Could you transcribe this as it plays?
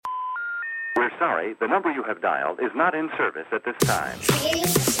We're sorry, the number you have dialed is not in service at this time. Creating a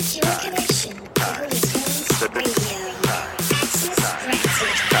secure connection to Holy Tunes Radio.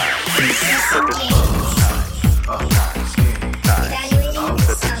 Access granted. Evaluating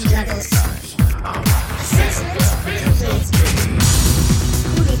sound levels. Assessment complete.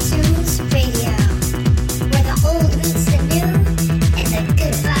 Holy Tunes Radio, where the old meets the new and the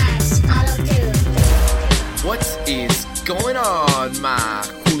good vibes follow through. What is going on, my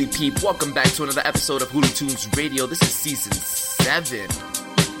Hoolie Peep? Welcome back to another episode of Hoolie Tunes Radio. This is season 7.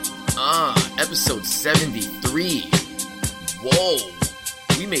 Episode 73. Whoa,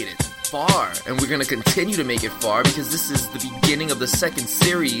 we made it far, and we're gonna continue to make it far because this is the beginning of the second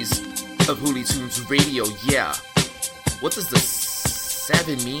series of Hoolie Tunes Radio. Yeah, what does the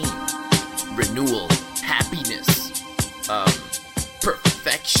 7 mean? Renewal, happiness,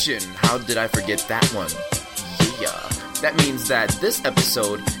 perfection. How did I forget that one? Yeah, that means that this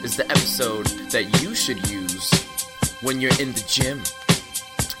episode is the episode that you should use when you're in the gym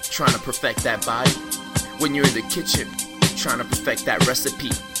trying to perfect that body, when you're in the kitchen trying to perfect that recipe,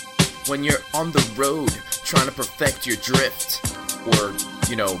 when you're on the road trying to perfect your drift, or,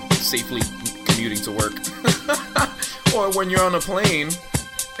 you know, safely commuting to work, or when you're on a plane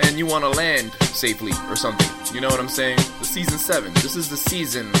and you want to land safely or something. You know what I'm saying? The season 7. This is the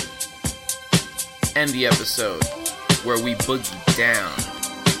season and the episode where we boogie down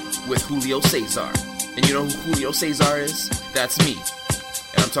with Julio Cesar. And you know who Julio Cesar is? That's me.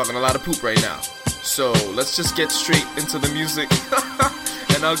 And I'm talking a lot of poop right now. So let's just get straight into the music.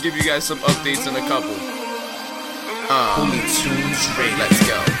 And I'll give you guys some updates in a couple. Hoolie Tunes Radio. Let's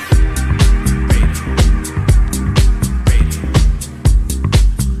go.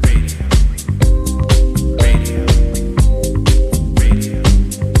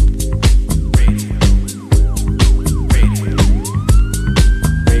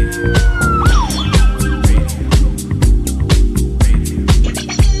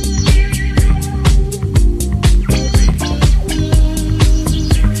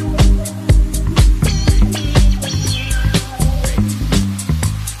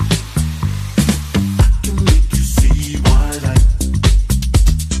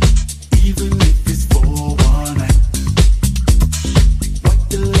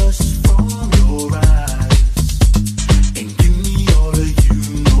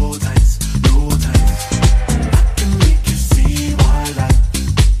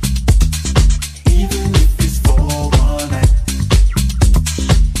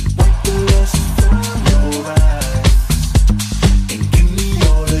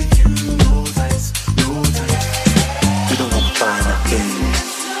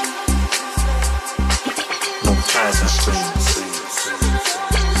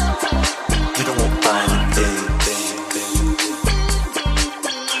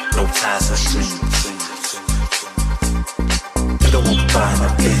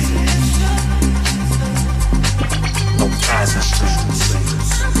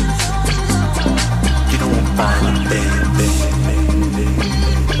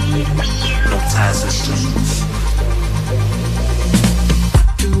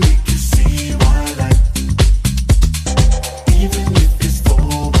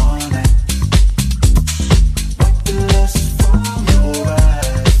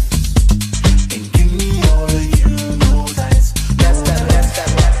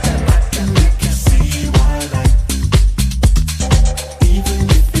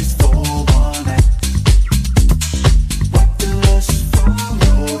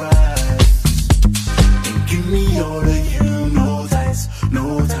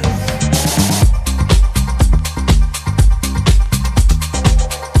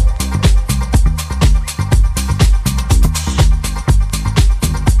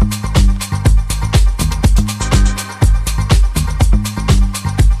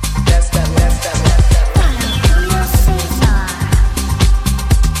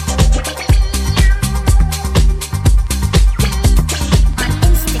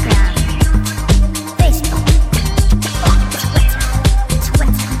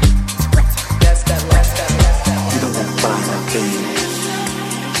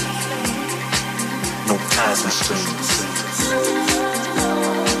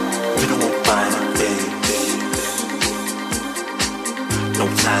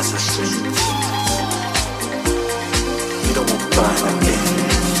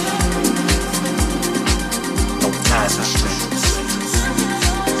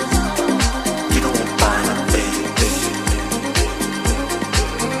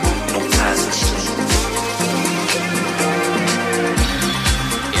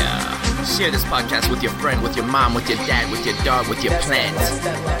 Share this podcast with your friend, with your mom, with your dad, with your dog, with your plant.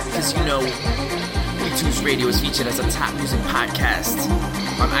 because you know, Tunes Radio is featured as a top music podcast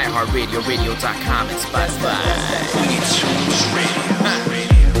on iHeartRadio, radio.com, and Spotify. Tunes Radio.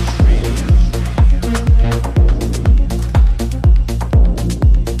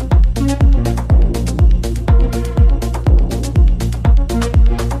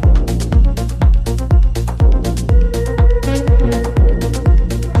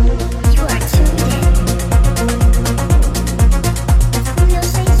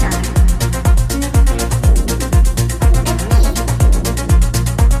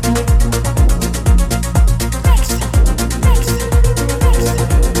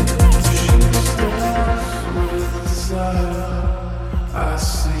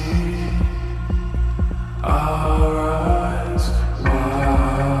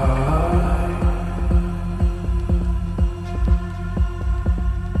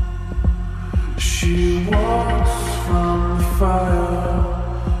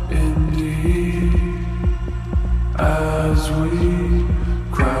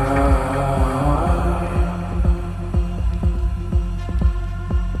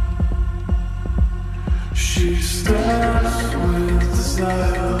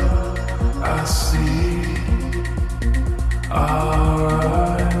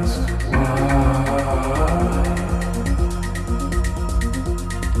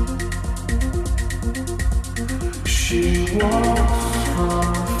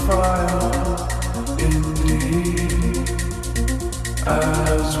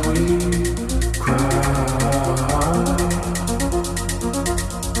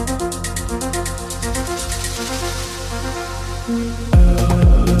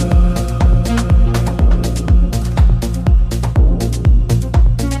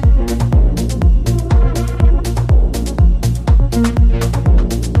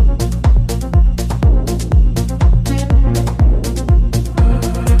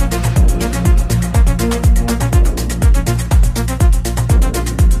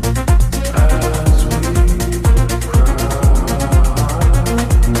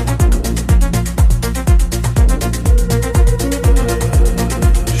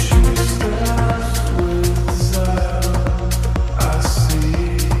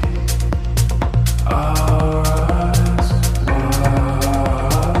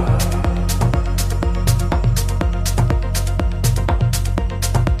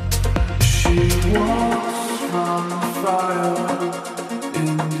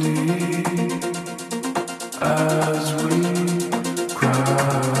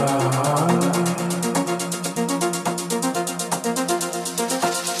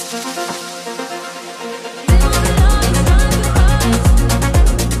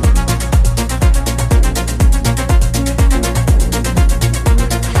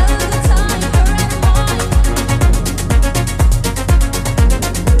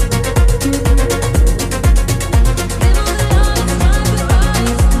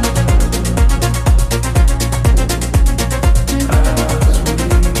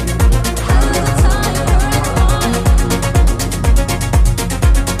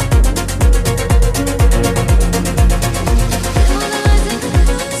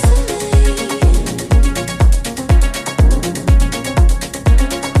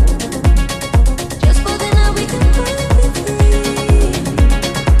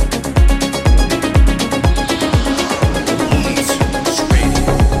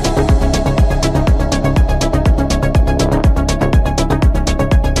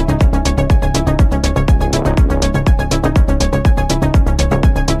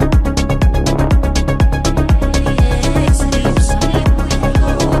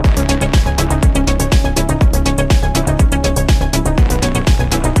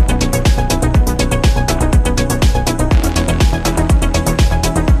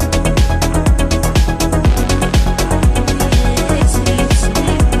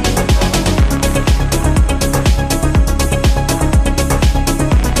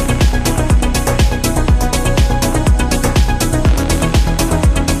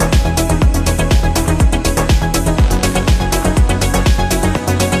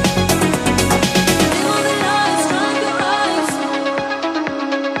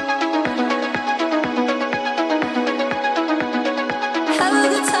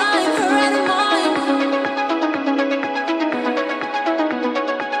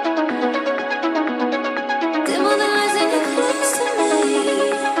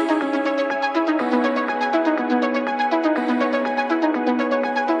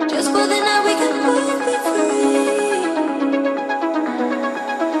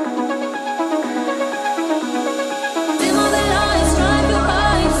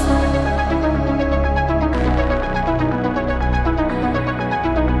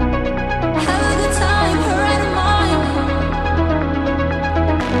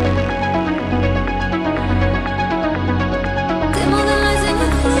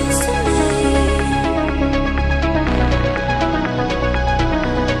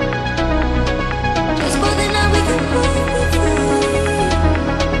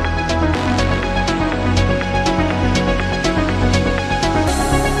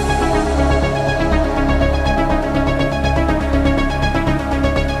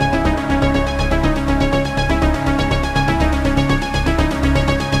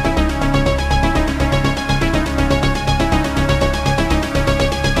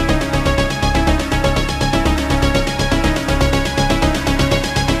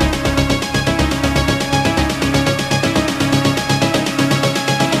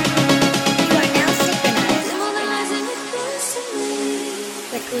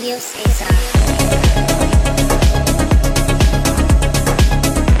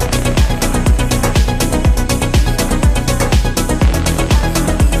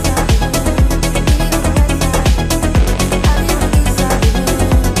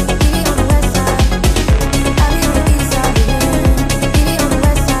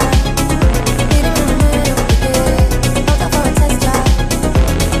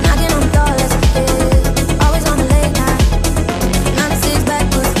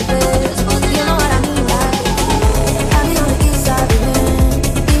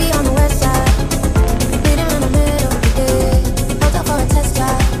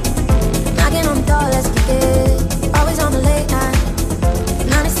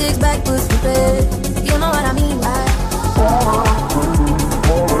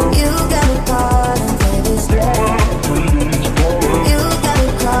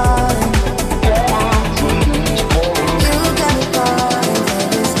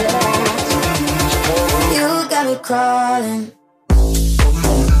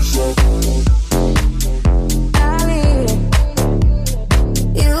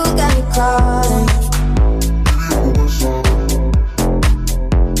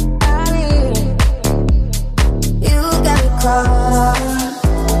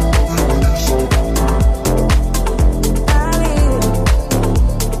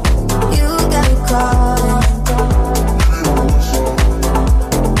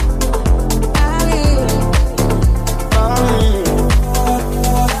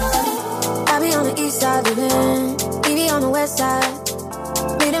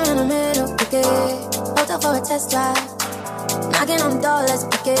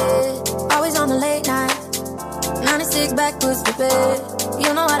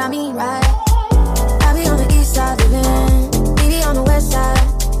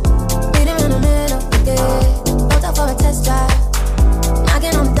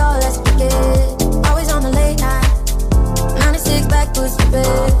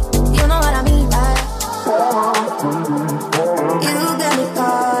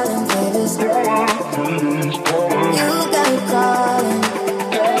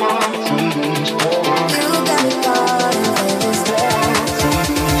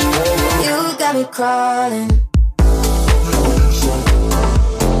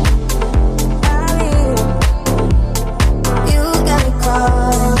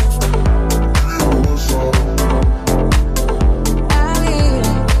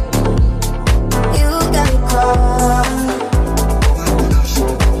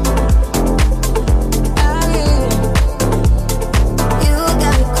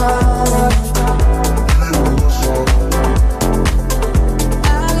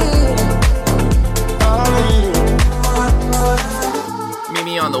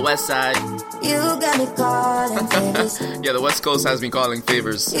 West side. You got me calling favors. Yeah, the West Coast has me calling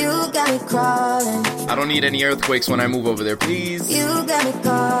favors. You got me crawling. I don't need any earthquakes when I move over there, please. You got me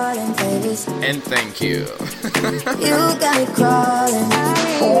calling favors. And thank you. You got me crawling.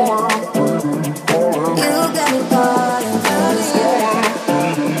 You got me calling favors.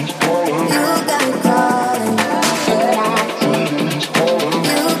 You got me calling.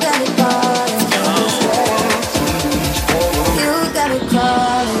 You got me calling. You got me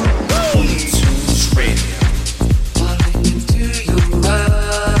calling.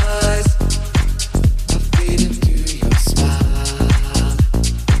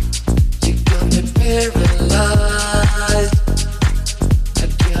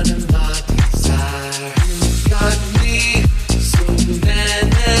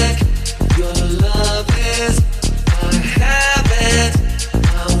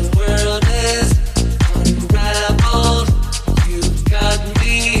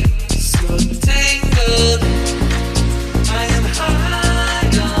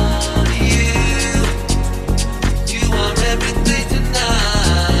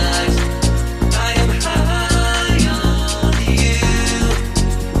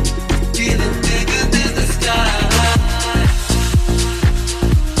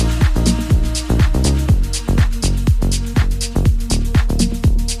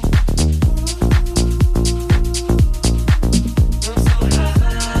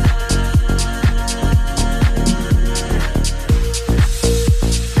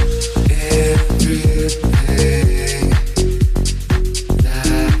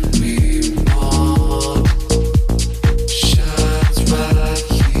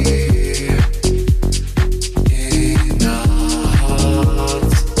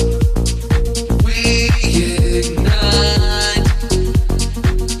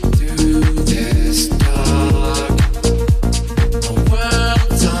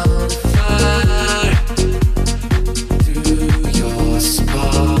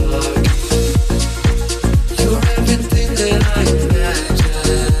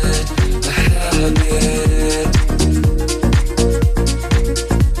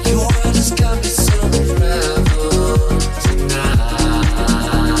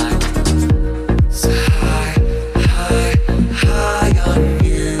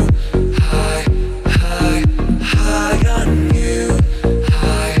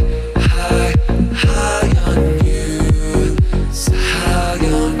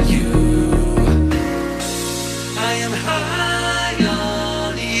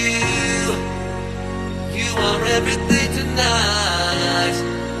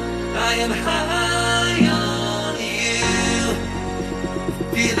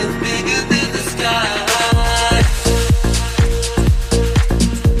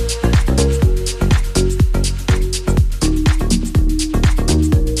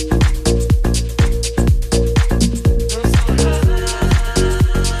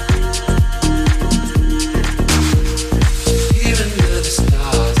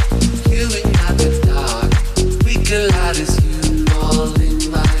 As you fall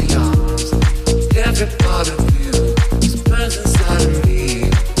in my arms,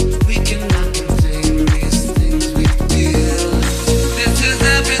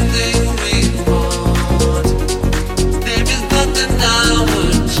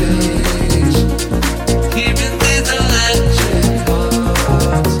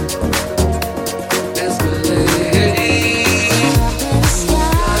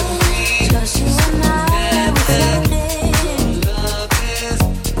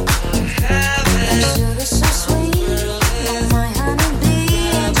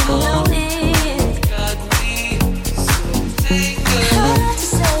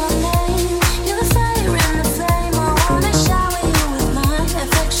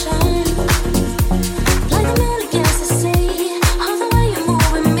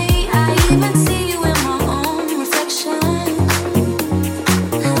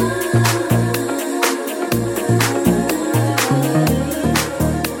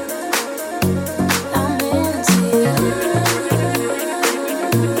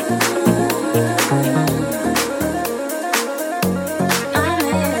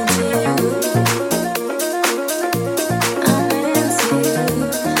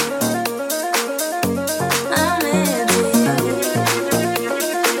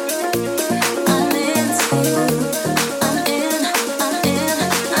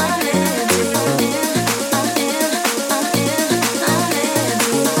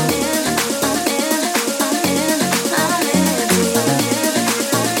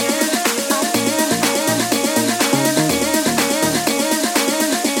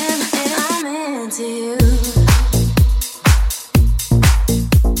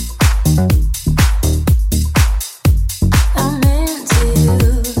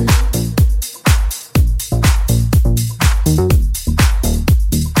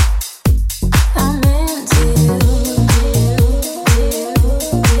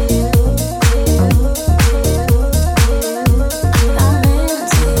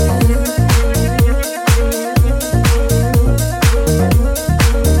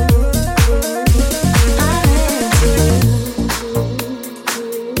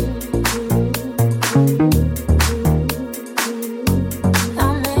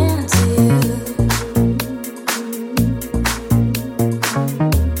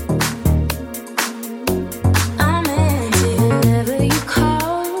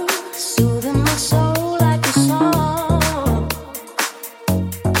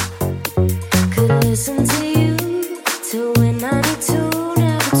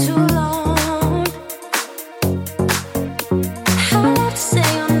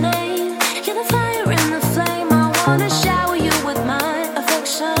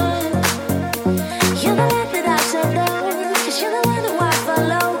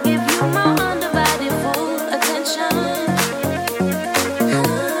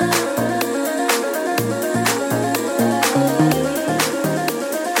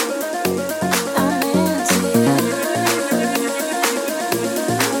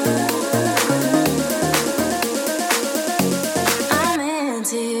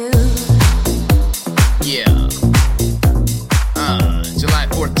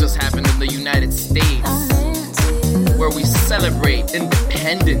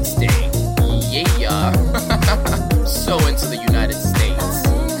 Independence Day. Yeah. So into the United States.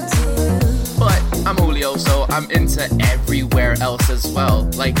 But I'm Julio, so I'm into everywhere else as well.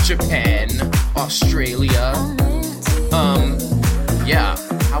 Like Japan, Australia. Yeah.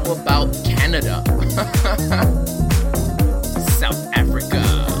 How about Canada? South Africa.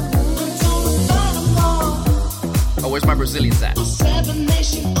 Oh, where's my Brazilians at?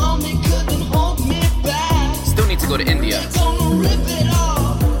 Still need to go to India.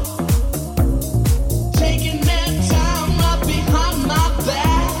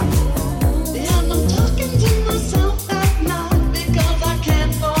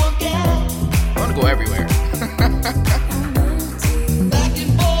 I want to go everywhere.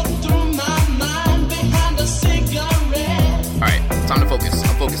 Alright, time to focus.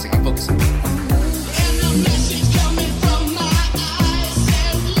 I'm focusing.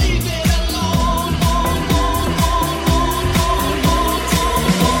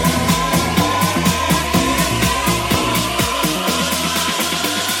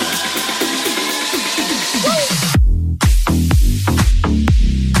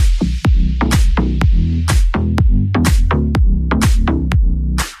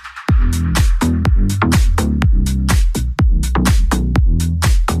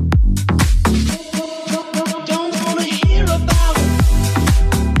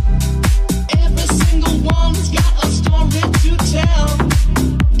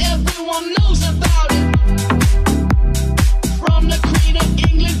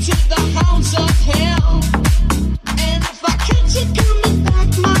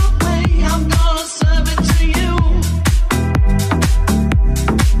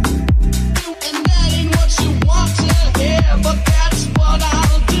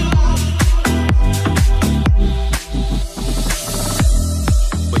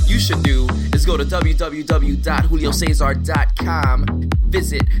 www.juliocesar.com.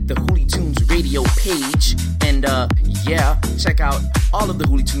 Visit the Hoolie Tunes Radio page and check out all of the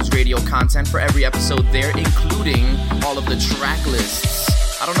Hoolie Tunes Radio content for every episode there, including all of the track lists.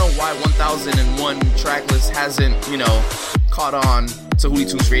 I don't know why 1001 track list hasn't, caught on to Hoolie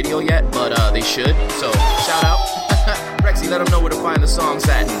Tunes Radio yet, but they should. So shout out. Rexy, let them know where to find the songs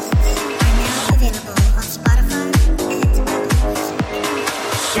at. Are now available on Spotify and Apple Music.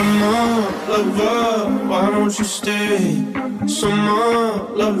 Summer lover, why don't you stay? Summer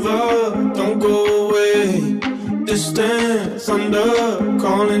lover, don't go away. Distant thunder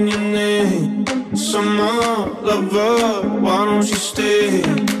calling your name. Summer lover, why don't you stay?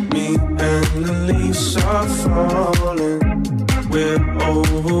 Me and the leaves are falling. We're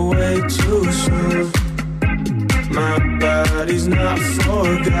over way too soon. My body's not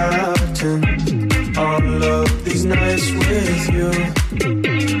forgotten. All of these nights with you.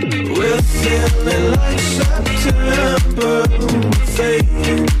 We're feeling like September,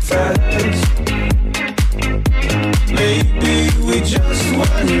 fading fast. Maybe we just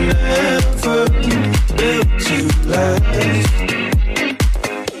were never built to last.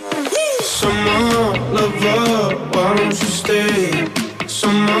 Summer lover, why don't you stay?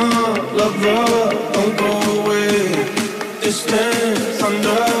 Summer lover, don't go away. Distant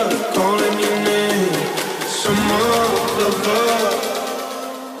thunder calling your name. Summer lover,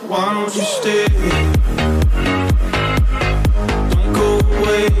 why don't you stay? Don't go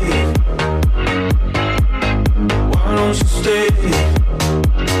away. Why don't you stay?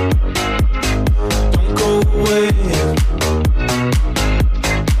 Don't go away.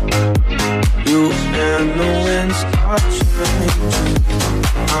 You and the winds are changing.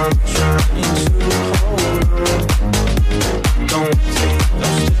 I'm trying to hold on. Don't think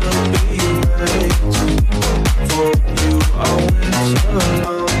I'll still be waiting for you. I went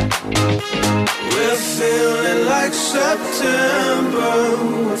alone. We're feeling like September,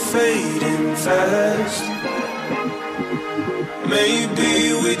 we're fading fast. Maybe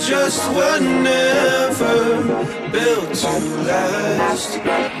we just were never built to last.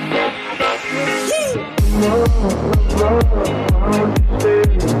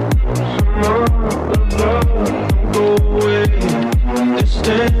 Don't go away.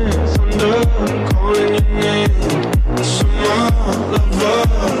 Distant thunder calling your name. Summer lover,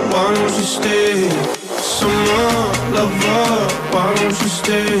 why don't you stay? Summer lover, why don't you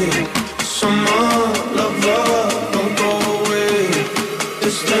stay? Summer lover, don't go away.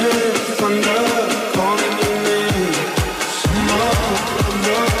 Distant thunder calling your name. Summer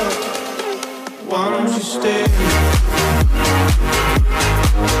lover, why don't you stay?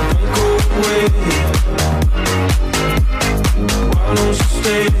 Don't go away. Why don't you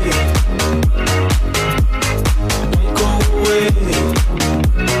stay? Don't go away.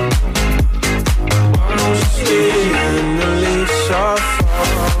 Why don't you stay? And the leaves are falling.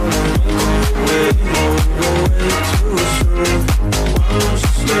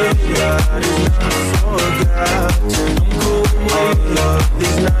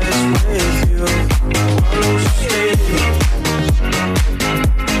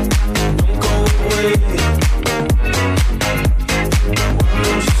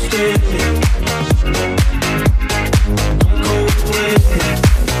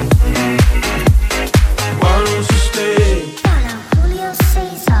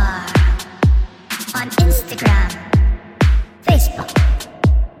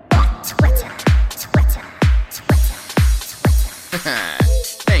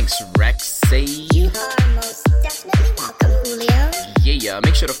 Yeah,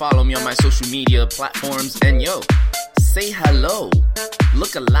 make sure to follow me on my social media platforms. And yo, say hello.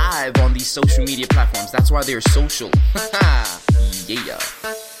 Look alive on these social media platforms. That's why they're social. Yeah.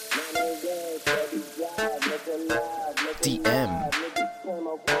 DM.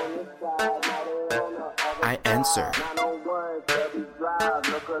 I answer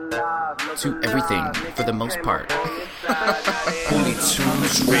to everything for the most part. Holy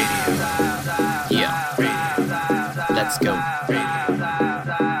Tunes Radio. Yeah. Let's go.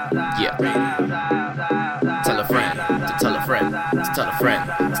 Yeah. Tell a friend to tell a friend to tell a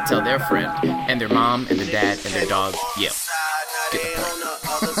friend to tell their friend and their mom and their dad and their dog. Yeah. Get the point.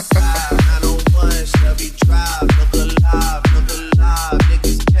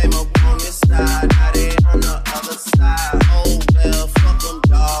 Niggas came up on this side, now they on the other side. Oh well, fuck them,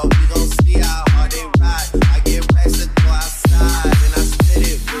 dawg. We gon' see how hard they ride. I get racks to go outside, and I split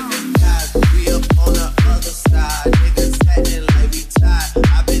it with the guys. We up on the other side. Niggas acting like we tied.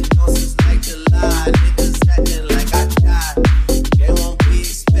 I've been gone since like July. Niggas acting like I died. They won't be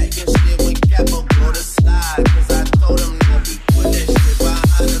expecting shit when Capo go to slide. Cause I told them that we put that shit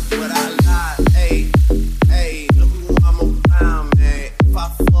behind us, but I lied. Hey, look who I'm around, man. If I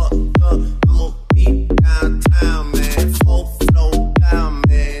fuck up, I'ma be downtown, man. Full flow down,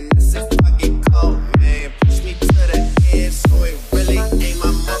 man. That's if I get caught, man. Push me to the edge, so it really ain't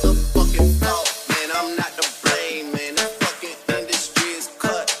my motherfucking fault, man. I'm not to blame, man. The fucking industry is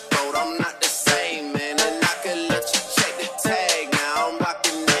cutthroat. I'm not the same, man. And I can let you check the tag. Now I'm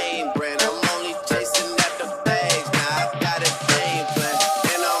rocking name brand. I'm only chasing at the bags. Now I got a game plan,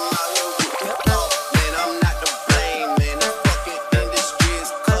 and I'm out here with the thought, man. I'm not to blame, man. The fucking industry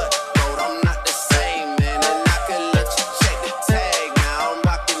is cutthroat. I'm not the same, man. And I can let you check the tag. Now I'm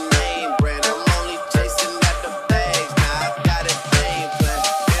rocking name brand. I'm only chasing at the bags. Now I got a game plan,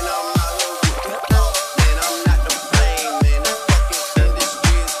 and I'm out here with the thought, man. I'm not to blame, man. The fucking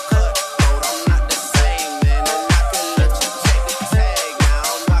industry is cutthroat. I'm not the same, man. And I can let you check the tag. Now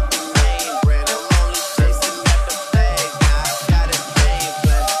I'm rocking name brand. I'm only chasing at the bags. Now I got a game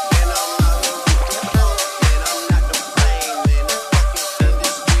plan, and I'm out here with the thought, man. I'm not to blame, man. The fucking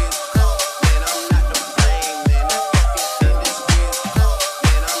industry is caught, man. I'm not to blame, man. The fucking industry is caught,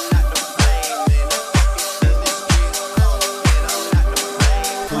 man. I'm not to blame, man. The fucking industry is caught, man. I'm not to blame.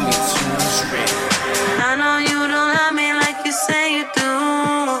 Holy Tunes Radio. I know you don't love me like you say you do.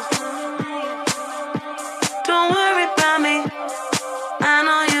 Don't worry about me. I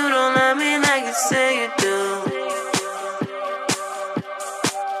know you don't love me like you say you do.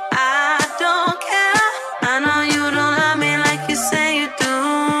 I don't care. I know you don't love me like you say you do.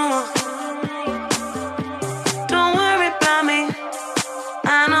 Don't worry about me.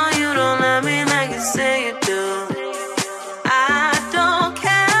 I know you don't love me like you say you do. I don't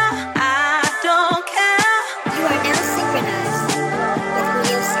care. I don't care. You are now synchronized with who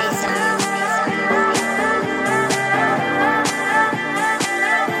you say so.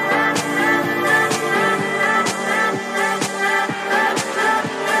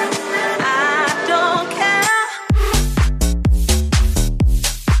 I don't care.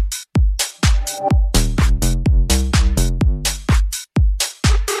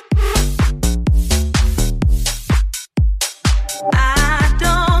 I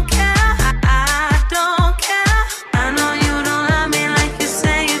don't care. I don't care. I know you don't love me like you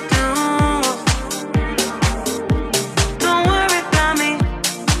say you do. Don't worry about me.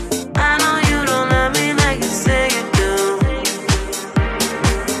 I know you don't love me like you say you do.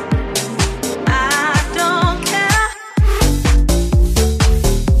 I don't care. I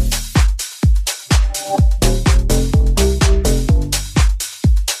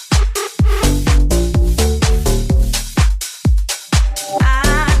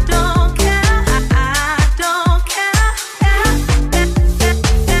don't care.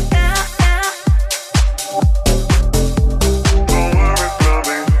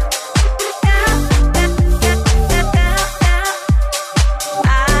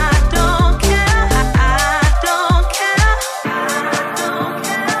 I don't care. I don't care. I don't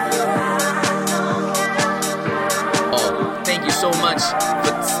care. Oh, thank you so much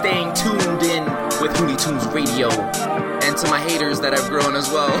for staying tuned in with Hooney Tunes Radio. And to my haters that have grown as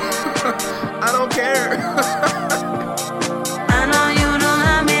well. I don't care. I know you don't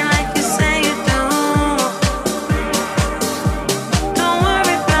love me like you say you do. Don't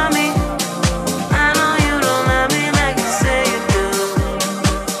worry about me. I know you don't love me like you say you do.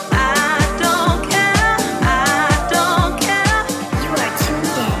 I don't care. I don't care. You are tuned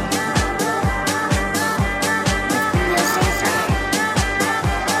in with who you say so.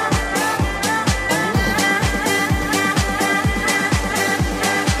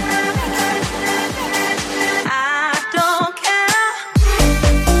 And me.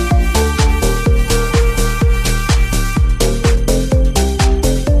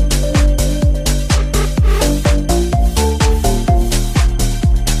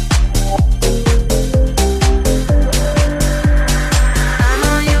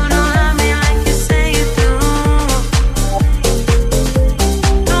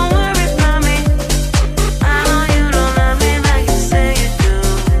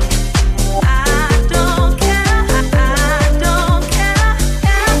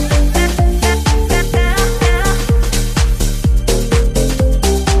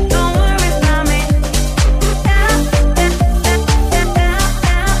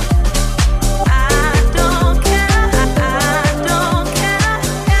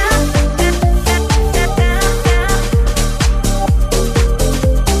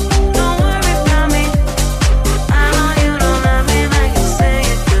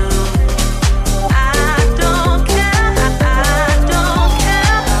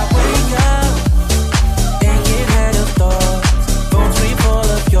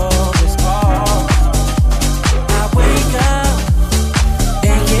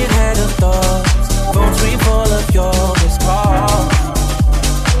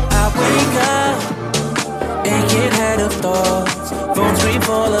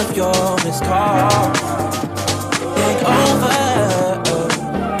 full of your missed calls. Over,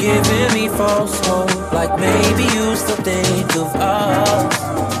 giving me false hope, like maybe you still think of us.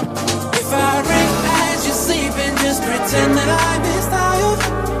 If I ring as you're sleeping, just pretend that I misdialed.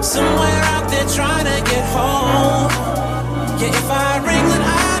 Somewhere out there trying to get home. Yeah, if I ring that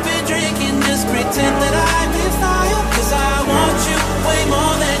I've been drinking, just pretend that I misdialed. 'Cause I want you way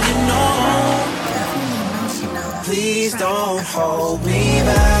more than you know. Please don't hold me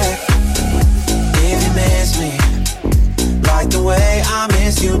back. If you miss me like the way I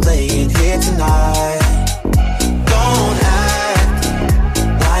miss you laying here tonight, don't act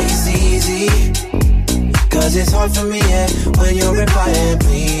like it's easy, 'cause it's hard for me, yeah, when you're replying.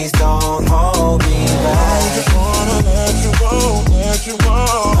 Please don't hold me back. I just wanna let you go,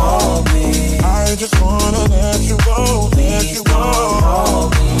 hold me. I just wanna let you go, please don't hold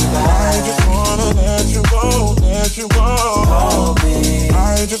me back. I just wanna let you go, hold me.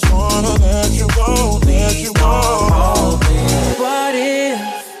 I just wanna let you go, please don't hold me. What if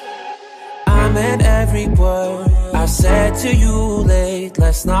I meant every word I said to you late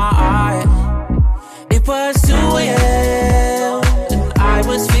last night? It was 2 a.m. and I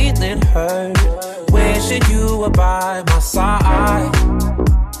was feeling hurt, wishing you were by my side.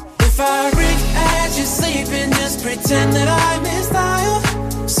 If I ring as you're sleeping, just pretend that I misdialed.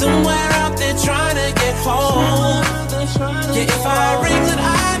 Somewhere out there trying to get home. Yeah, if I ring that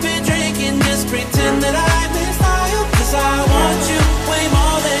I've been drinking, just pretend that I misdialed. 'Cause I want you way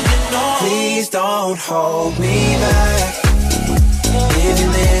more than you know. Please don't hold me back. If you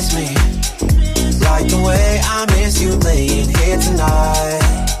miss me like the way I miss you laying here tonight,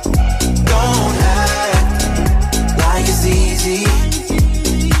 don't act like it's easy,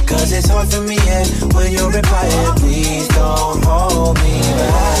 'cause it's hard for me, yeah, when you're replying. Please don't hold me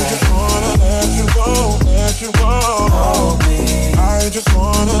back. I just wanna let you go, hold me. I just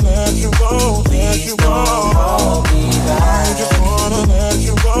wanna let you go, please don't hold me back. I just wanna let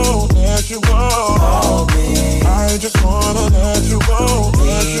you go, hold me. I just wanna let you go,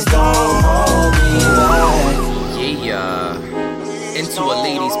 please don't hold me back. Yeah. Into a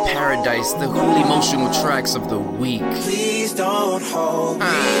lady's paradise, the cool emotional tracks of the week. Please don't hold me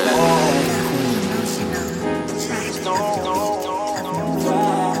back.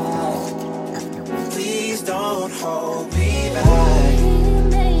 Please don't hold me back. It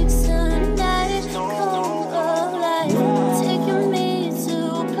makes the night come alive, taking me to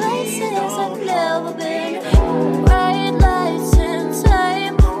places I've never been. Bright lights and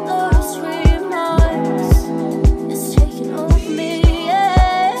time, those remorse is taking over me.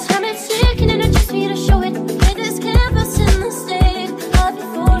 Yeah, time is ticking and I just need to show it. Get this canvas in the state of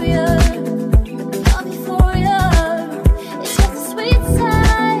euphoria.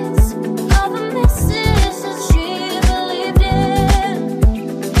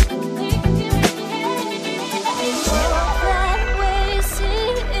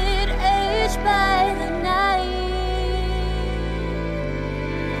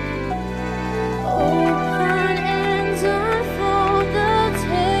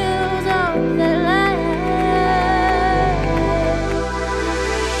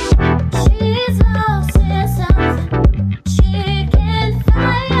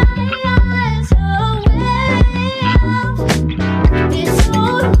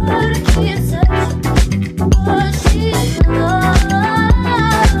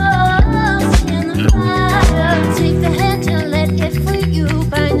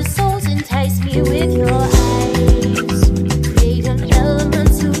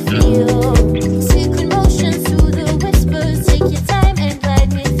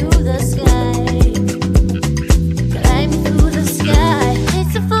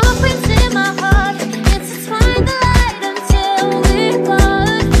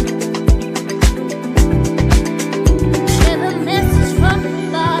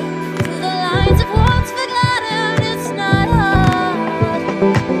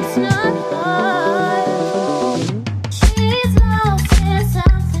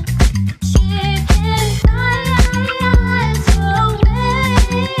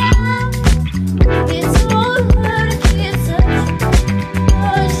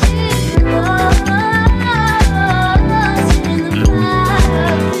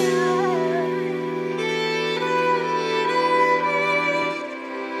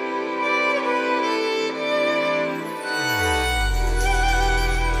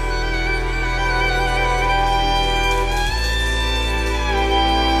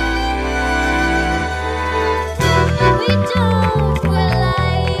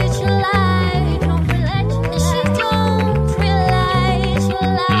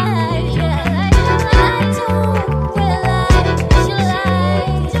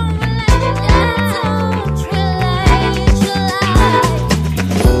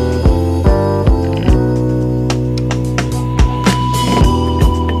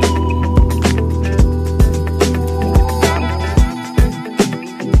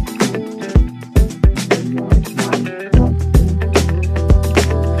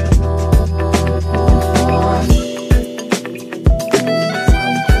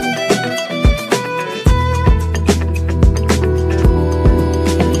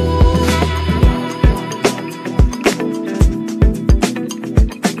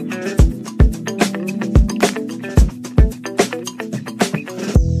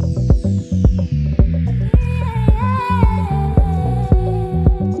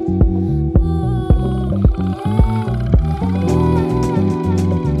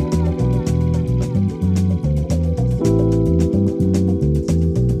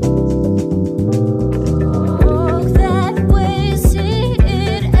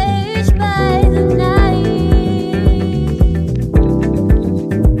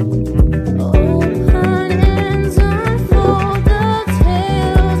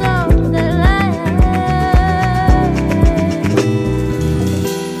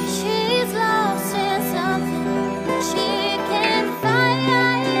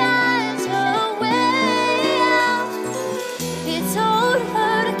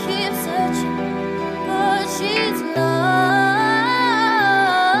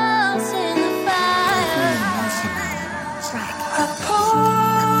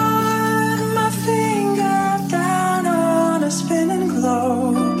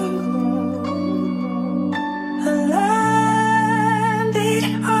 globe. I landed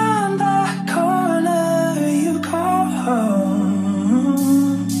on the corner you call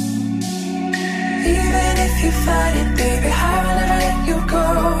home. Even if you fight it, baby, I will never let you go.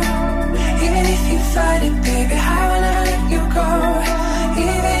 Even if you fight it, baby, I will never let you go.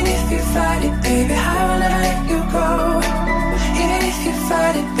 Even if you fight it, baby, I will never let you go. Even if you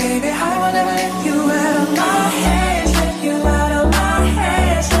fight it, baby, I will never let you out of my hands. Let you out of my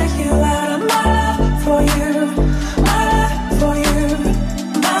hands. Let you out of my love for you. My love for you.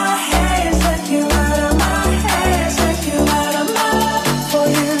 My hands. Let you out of my hands. Let you out of my love for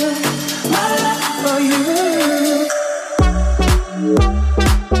you. My love for you.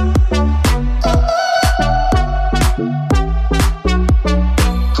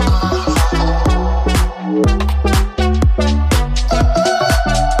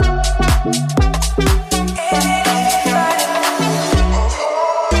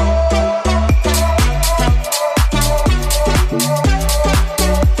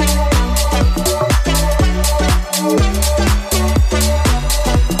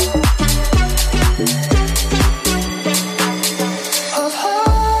 Of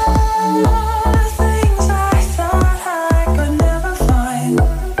all the things I thought I could never find,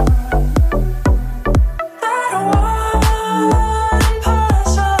 that one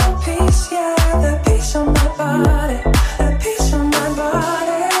puzzle piece, yeah, that piece of my body, that piece of my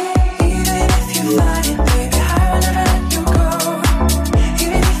body. Even if you fight it, baby, I will never let you go.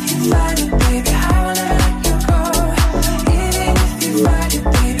 Even if you fight it, baby, I will never let you go. Even if you fight it,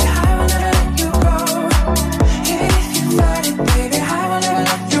 baby, I will never let you go. Even if you fight it, baby, I will never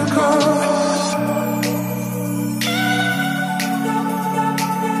let you go.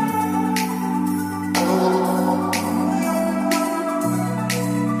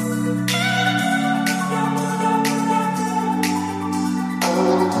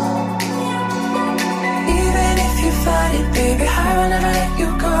 Even if you fight it, baby, I will never let you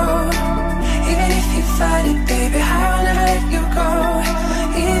go. Even if you fight it, baby, I will never let you go.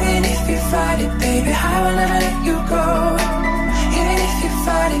 Even if you fight it, baby, I will never let you go. Even if you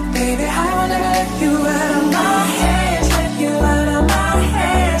fight it, baby, I will never let you out of my hands. Let you out of my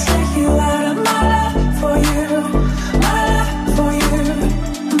hands. Let you out of my love for you. My love for you.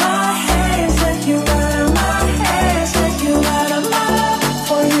 My hands. Let you out of my hands. Let you out of my love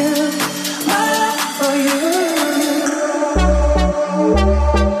for you. My love for you.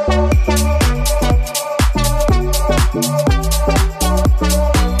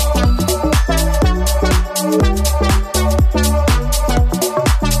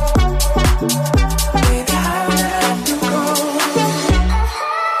 Baby, I will never let you go. Baby,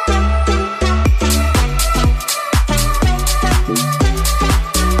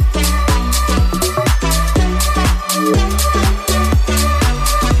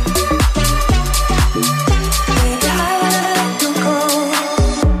 I will never let you go.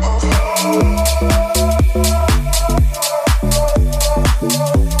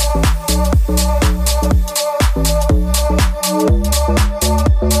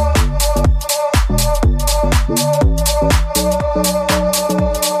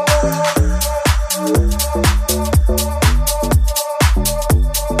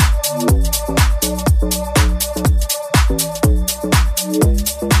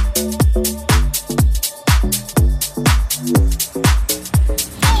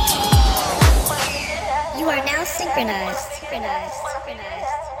 You are now synchronized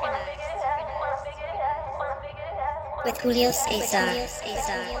with Julio Cesar.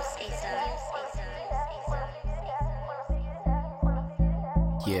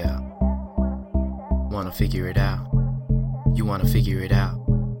 Yeah. Wanna figure it out. You wanna figure it out.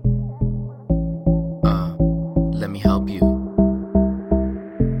 Let me help you.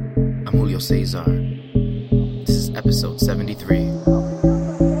 I'm Julio Cesar. This is episode 73.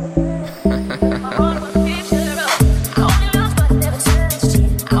 Never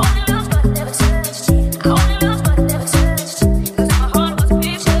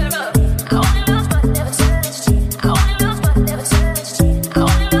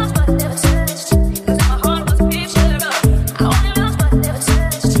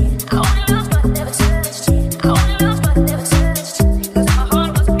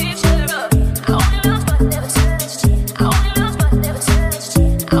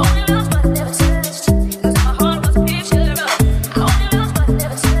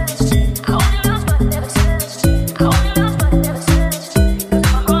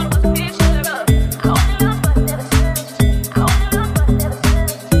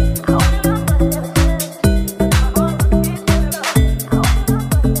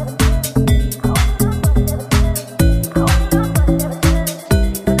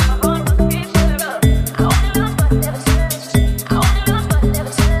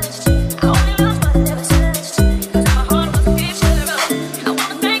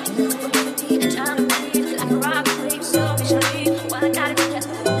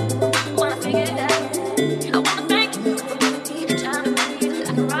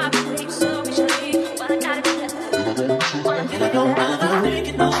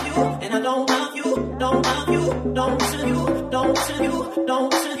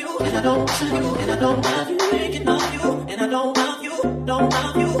and I don't listen to you, and I don't love you, thinking of you, and I don't love you, don't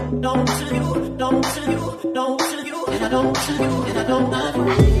love you, don't listen to you, don't listen to you, don't listen to you, and I don't listen to you, and I don't love you,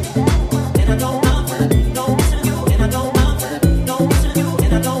 and I don't love you, don't listen to you, and I don't love you, don't listen to you,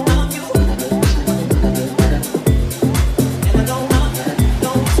 and I don't love you, and I don't love you,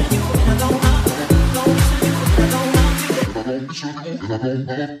 don't listen to you, and I don't love you, don't listen to you, and I don't love you, and I don't love you,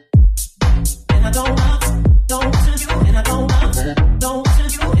 and I don't love you, don't listen to you, and I don't love you, don't listen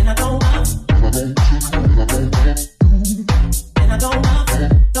to you, and I don't love you, and I don't love you,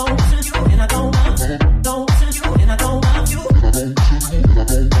 don't listen to you, and I don't love you, don't listen to you, and I don't love you,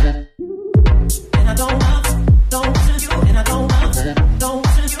 and I don't love you, don't listen to you, and I don't love you, don't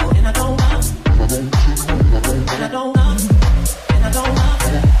listen to you, and I don't love you, and I don't love you, and I don't love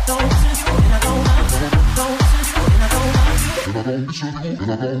you, don't listen to you, and I don't love you, don't listen to you, and I don't love you, and I don't listen to you,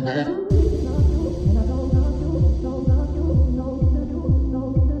 and I don't love you.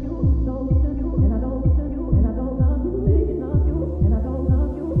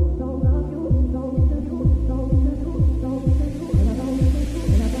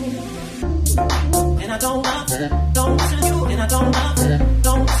 And I don't love you, don't listen to you, and I don't love you,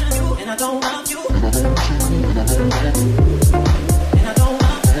 don't listen to you, and I don't love you, and I don't love you, and I don't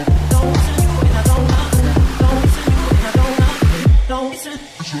love you, don't listen to you, and I don't love you, don't listen to you, and I don't love you, don't listen.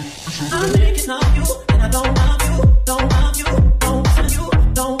 I'm thinking of you, and I don't love you, don't love you, don't listen to you,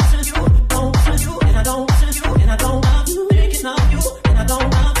 don't listen to you, don't listen to you, and I don't listen to you, and I don't love you, thinking of you, and I don't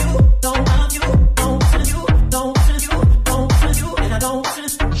love you, don't love you, don't listen to you, don't listen to you, don't listen to you, and I don't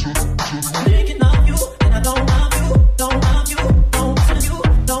listen. Thinking of you, and I don't love you, don't love you, don't listen to you,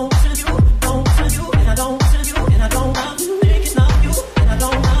 don't listen to you, don't listen to you, and I don't listen to you, and I don't love you. Thinking of you, and I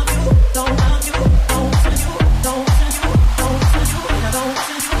don't love you, don't love you, don't listen to you, don't listen to you, don't listen to you, and I don't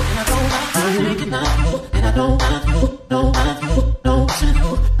listen to you, and I don't love you. Thinking of you, and I don't love you, don't love you, don't listen to you,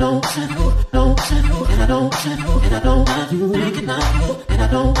 don't listen to you, don't listen to you, and I don't listen to you, and I don't love you. Thinking of you, and I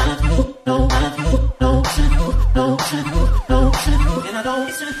don't love you, don't love you, don't listen to you, don't listen to you, don't listen to you, and I don't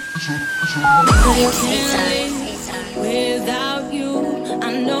listen. Without you, I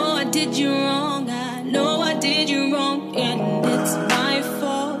know I did you wrong. I know I did you wrong, and it's my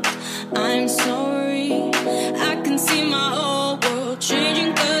fault. I'm sorry. I can see my whole world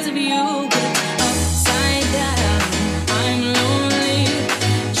changing 'cause of you. But upside down, I'm lonely.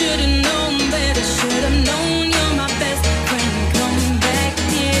 Should've known better. Should've known you're my best friend. Come back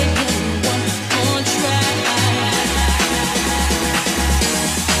here and one more try.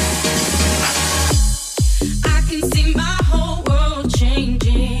 I can see my whole world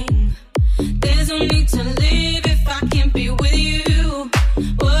changing.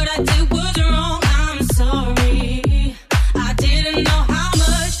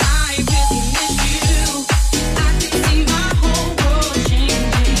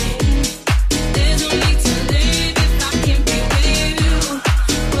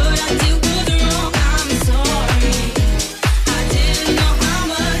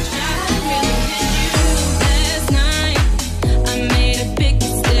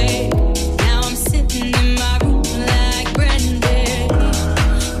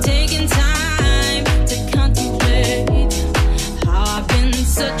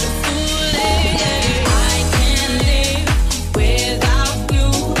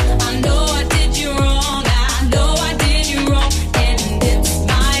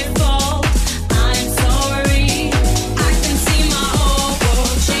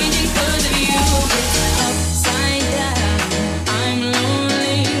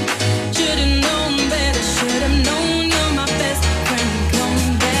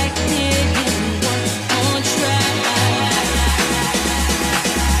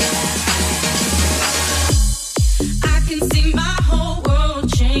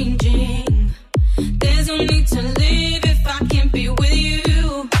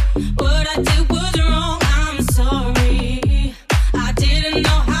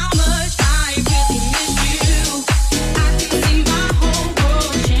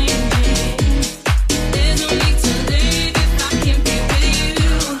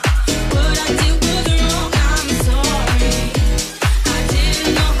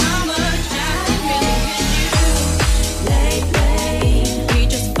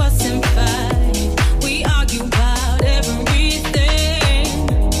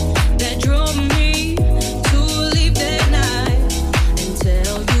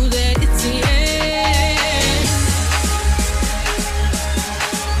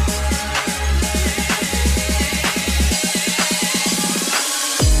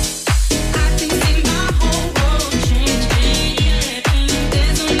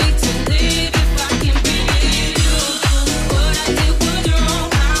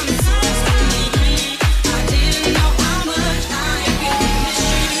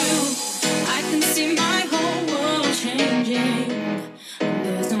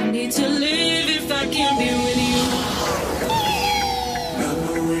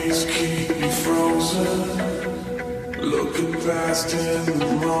 frozen, looking past in the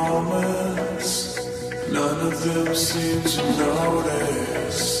moments. None of them seem to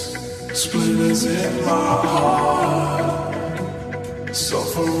notice. Splinters in my heart,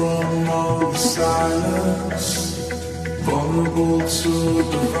 suffer among the silence, vulnerable to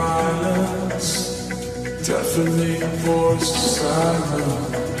the violence, deafening voice to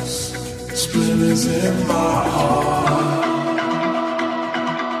silence. Splinters in my heart.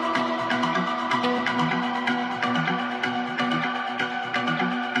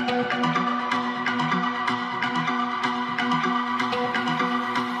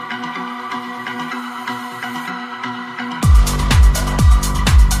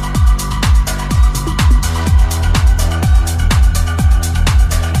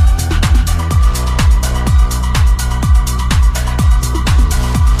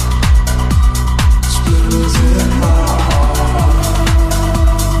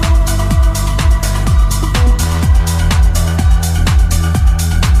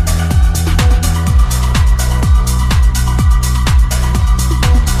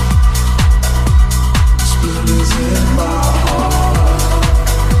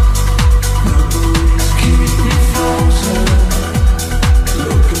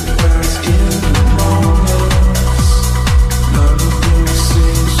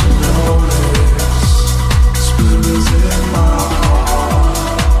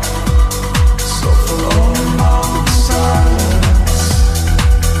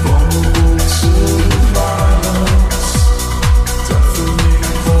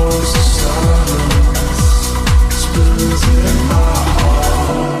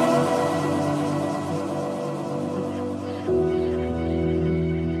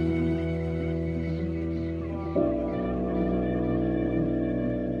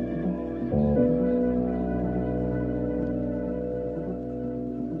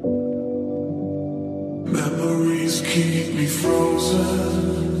 Memories keep me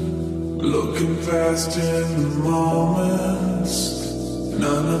frozen, looking past in the moments.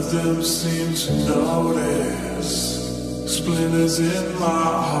 None of them seem to notice. Splinters in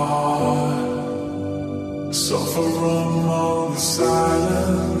my heart, suffer among the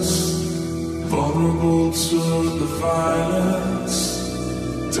silence, vulnerable to the violence,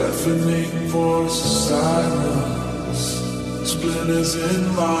 deafening voice of silence. Splinters in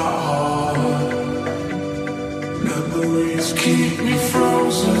my heart. Memories keep me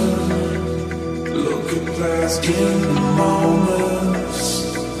frozen, looking past in the moments.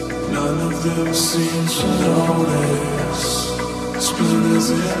 None of them seem to notice. Splinters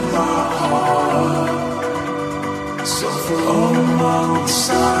in my heart, suffer among the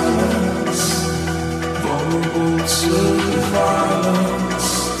silence, vulnerable to the violence,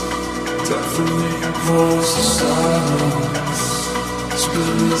 deafening voice of silence.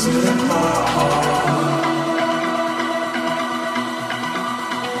 Splinters in my heart.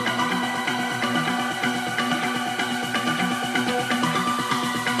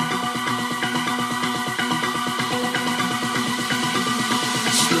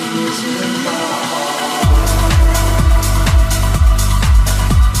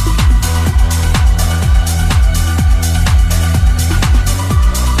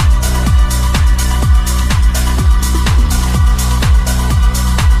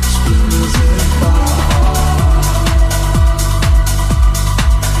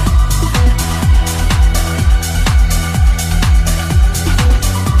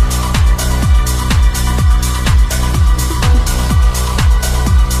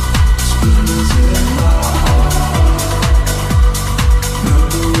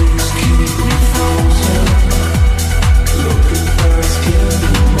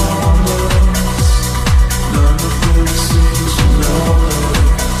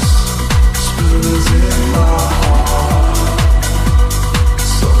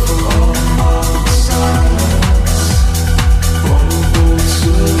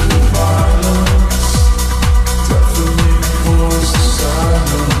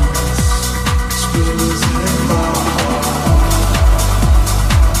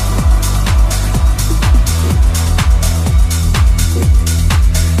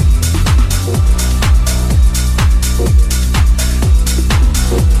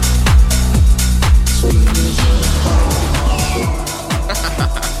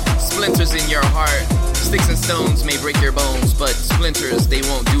 Splinters, they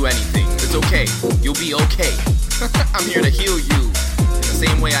won't do anything. It's okay. You'll be okay. I'm here to heal you in the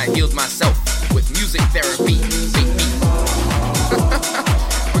same way I healed myself with music therapy.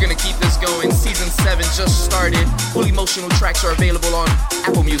 We're gonna keep this going. Season 7 just started. Full emotional tracks are available on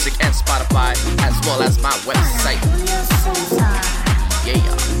Apple Music and Spotify, as well as my website. Yeah.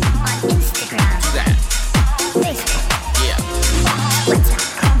 On Instagram. Do that.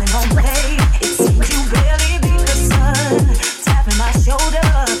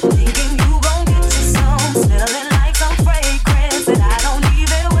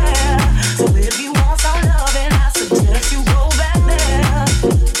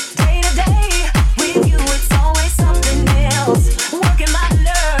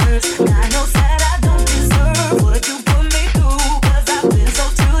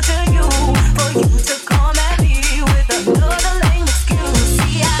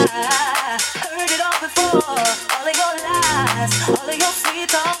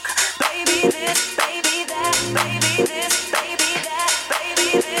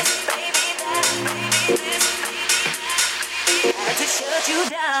 shut you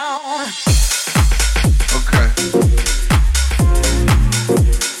down. Okay.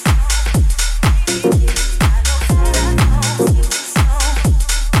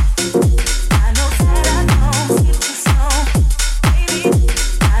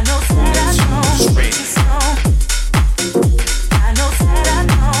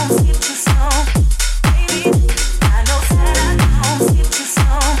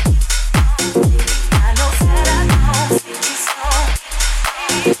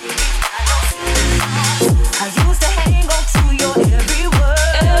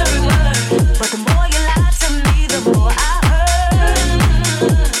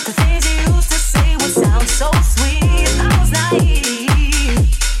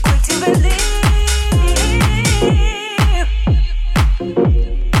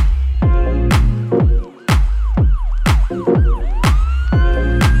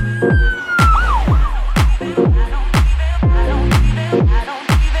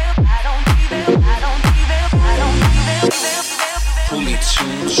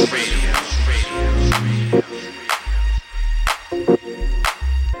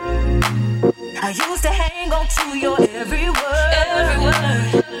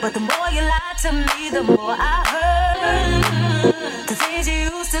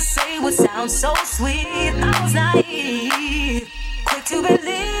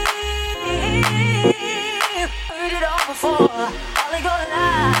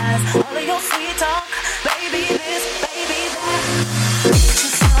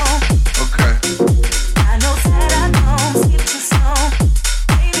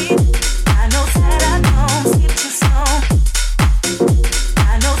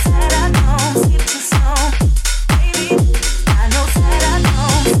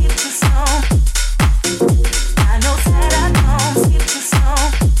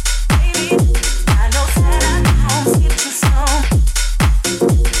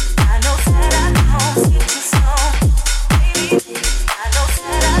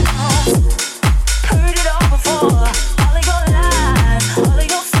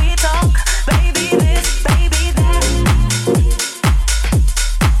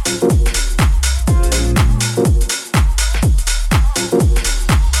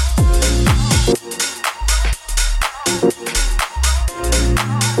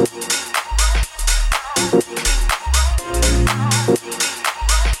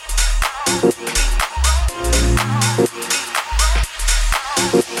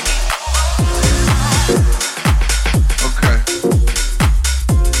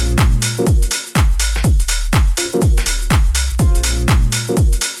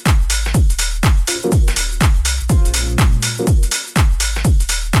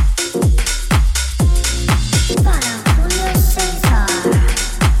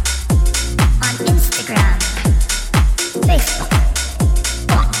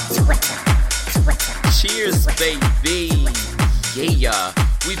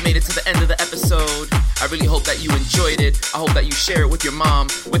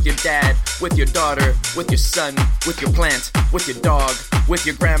 With your daughter, with your son, with your plant, with your dog, with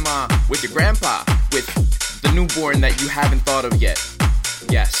your grandma, with your grandpa, with the newborn that you haven't thought of yet.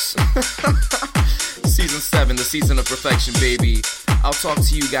 Yes. Season 7, the season of perfection, baby. I'll talk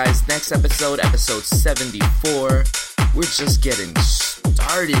to you guys next episode, episode 74. We're just getting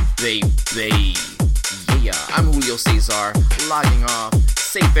started, baby. Yeah, I'm Julio Cesar, logging off.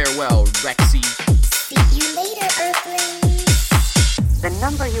 Say farewell, Rexy. See you later, Earthlings. The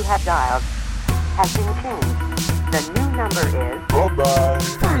number you have dialed has been changed. The new number is... Bye-bye.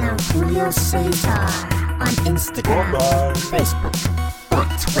 Follow Julio Cesar on Instagram, Facebook, or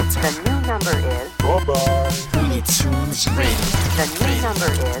Twitter. The new number is... Bye-bye. Julio Tunes Radio. The new number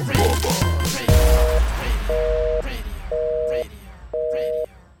is... Bye-bye.